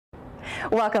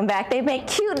Welcome back. They make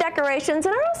cute decorations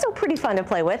and are also pretty fun to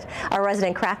play with. Our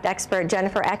resident craft expert,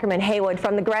 Jennifer Ackerman-Haywood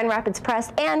from the Grand Rapids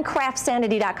Press and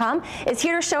CraftSanity.com is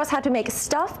here to show us how to make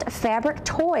stuffed fabric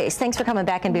toys. Thanks for coming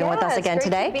back and being with us again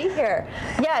today. It's great to be here.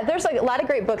 Yeah, there's like a lot of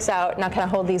great books out, and I'll kind of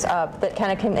hold these up that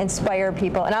kind of can inspire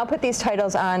people. And I'll put these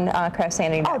titles on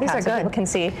CraftSanity.com. Oh, these are so good. People can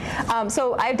see.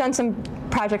 So I've done some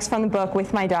projects from the book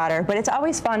with my daughter, but it's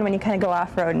always fun when you kind of go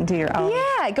off-road and do your own.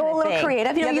 Yeah, go a little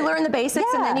creative. You know, you learn the basics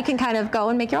and then you can kind of go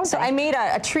and make your own So thing. I made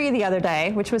a tree the other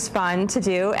day, which was fun to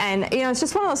do, and you know, it's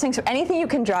just one of those things, anything you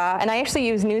can draw, and I actually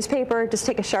use newspaper, just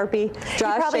take a Sharpie,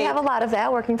 draw You probably have a lot of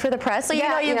that working for the press, so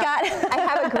yeah, you've got... I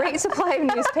have a great supply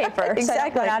of newspaper.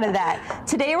 Exactly. So out of that.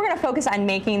 Today we're going to focus on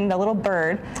making the little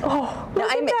bird. Oh,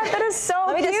 look at that. That is so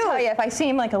Let me cute. just tell you, if I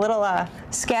seem like a little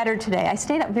scattered today, I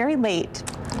stayed up very late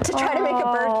to try to make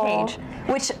a bird cage.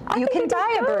 Which you can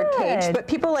buy a bird cage, but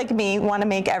people like me want to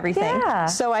make everything. Yeah.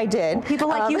 So I did. People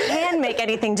like you can make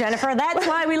anything, Jennifer. That's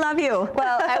why we love you.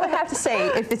 Well, I would have to say,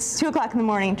 if it's 2 o'clock in the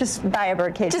morning, just buy a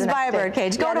bird cage. Just buy a bird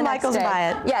cage. Go to Michael's and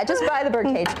buy it. Yeah, just buy the bird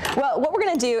cage. Well, what we're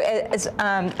going to do is,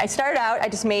 I started out, I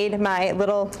just made my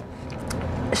little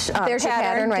there's your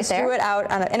pattern right just there. drew it out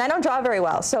on and I don't draw very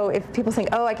well. So if people think,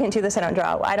 oh, I can't do this, I don't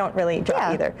draw. Well, I don't really draw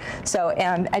either. So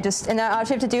and then all you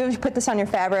have to do is put this on your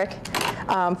fabric,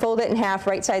 fold it in half,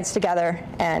 right sides together,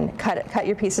 and cut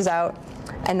your pieces out,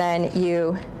 and then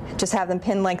you just have them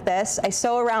pinned like this. I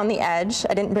sew around the edge.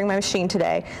 I didn't bring my machine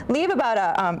today. Leave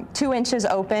about 2 inches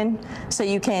open so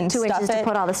you can stuff it. 2 inches to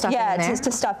put all the stuff in there. Yeah,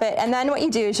 to stuff it. And then what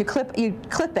you do is you clip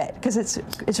it because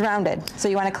it's rounded. So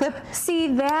you want to clip. See,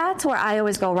 that's where I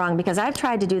always go wrong, because I've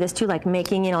tried to do this too, like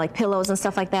making, you know, like pillows and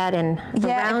stuff like that, and the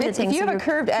rounded things. If you have a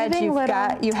curved edge,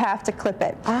 you have to clip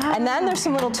it. And then there's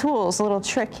some little tools, a little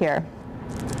trick here.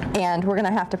 And we're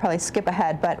gonna have to probably skip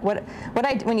ahead, but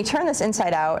when you turn this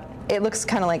inside out, it looks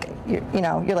kind of like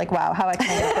you're like, wow, how can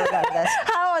I get a bird out of this?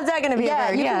 How is that gonna be a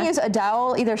bird? You can use a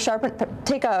dowel, either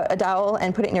take a dowel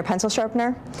and put it in your pencil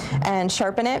sharpener and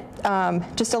sharpen it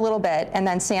just a little bit, and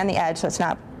then sand the edge so it's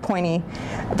not pointy.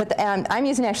 But I'm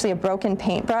using actually a broken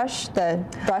paintbrush. The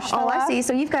brush fell off. I see.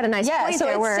 So you've got a nice point so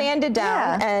there. it's sanded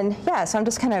down, and so I'm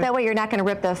just kind of. That way you're not going to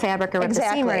rip the fabric or rip the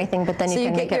seam or anything, but then you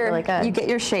can make it really good. You get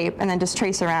your shape, and then just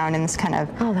trace around, and this kind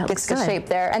of gets the shape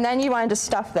there. And then you want to just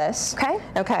stuff this. Okay.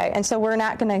 Okay. And so we're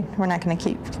not gonna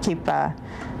keep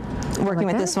working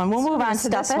with this one. We'll move on to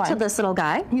this one. To this little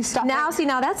guy. You stuff now. it. See,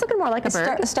 now that's looking more like a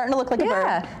bird. It's starting to look like a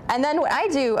bird. And then what I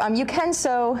do, you can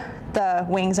sew the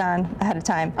wings on ahead of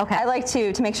time. Okay. I like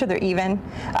to make sure they're even.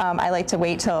 I like to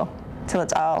wait till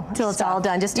it's all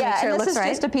done, just to make sure it looks right.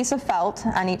 This is just a piece of felt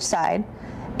on each side.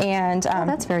 And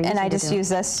that's very easy and I just use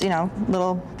this,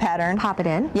 little pattern. Pop it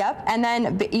in. Yep. And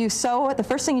then you sew. The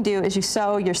first thing you do is you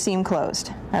sew your seam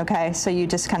closed. Okay. So you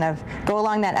just kind of go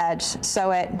along that edge,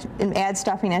 sew it, and add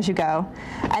stuffing as you go,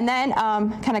 and then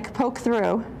kind of poke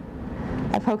through.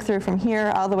 I poke through from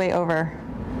here all the way over.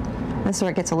 This is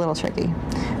where it gets a little tricky.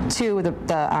 To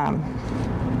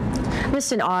I'm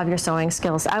just in awe of your sewing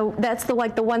skills. That's the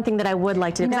one thing that I would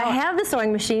like to do, because I have the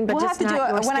sewing machine, but just not your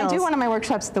skills. When I do one of my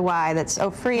workshops at the Y that's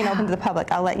free and open to the public,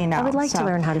 I'll let you know. I would like to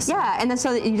learn how to sew. Yeah, and then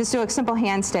so you just do a simple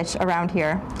hand stitch around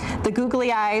here. The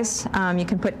googly eyes, you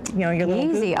can put your little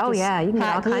easy. Oh yeah, you can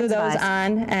get all kinds of eyes. Glue those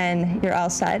on, and you're all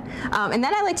set. And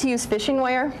then I like to use fishing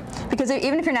wire, because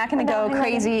even if you're not going to go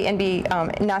crazy and be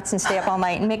nuts and stay up all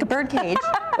night and make a bird cage,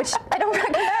 which I don't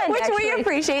recommend. Which we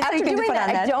appreciate. After doing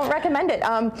that, I don't recommend it.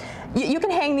 You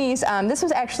can hang these. This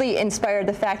was actually inspired.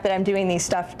 The fact that I'm doing these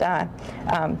stuffed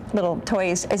little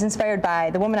toys is inspired by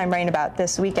the woman I'm writing about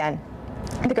this weekend.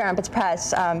 The Grand Rapids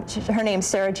Press. Her name's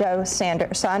Sarah Jo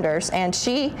Saunders, and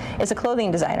she is a clothing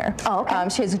designer. Oh, okay.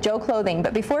 She has Jo Clothing,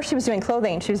 but before she was doing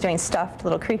clothing, she was doing stuffed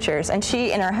little creatures. And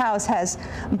she, in her house, has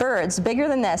birds bigger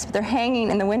than this, but they're hanging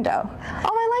in the window. Oh,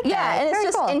 I like that. Yeah, and it's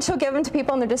just, cool. and she'll give them to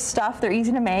people, and they're just stuffed. They're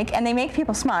easy to make, and they make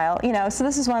people smile. So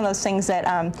this is one of those things that,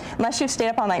 unless you've stayed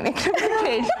up all night making a bird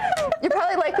cage, you're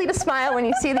probably likely to smile when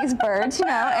you see these birds.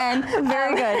 And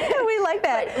very good. We like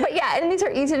that. But yeah, and these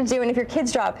are easy to do. And if your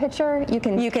kids draw a picture, you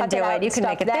can do it. You can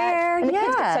make it there. And the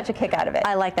kids get such a kick out of it.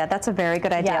 I like that. That's a very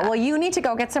good idea. Yeah. Well, you need to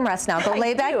go get some rest now. Go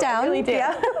lay back down. I really do.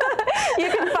 Yeah. You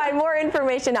can find more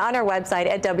information on our website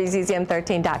at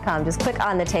WZZM13.com. Just click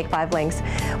on the Take 5 links.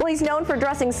 Well, he's known for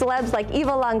dressing celebs like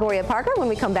Eva Longoria Parker. When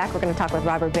we come back, we're going to talk with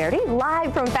Robert Verdi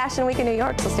live from Fashion Week in New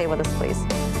York. So stay with us,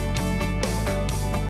 please.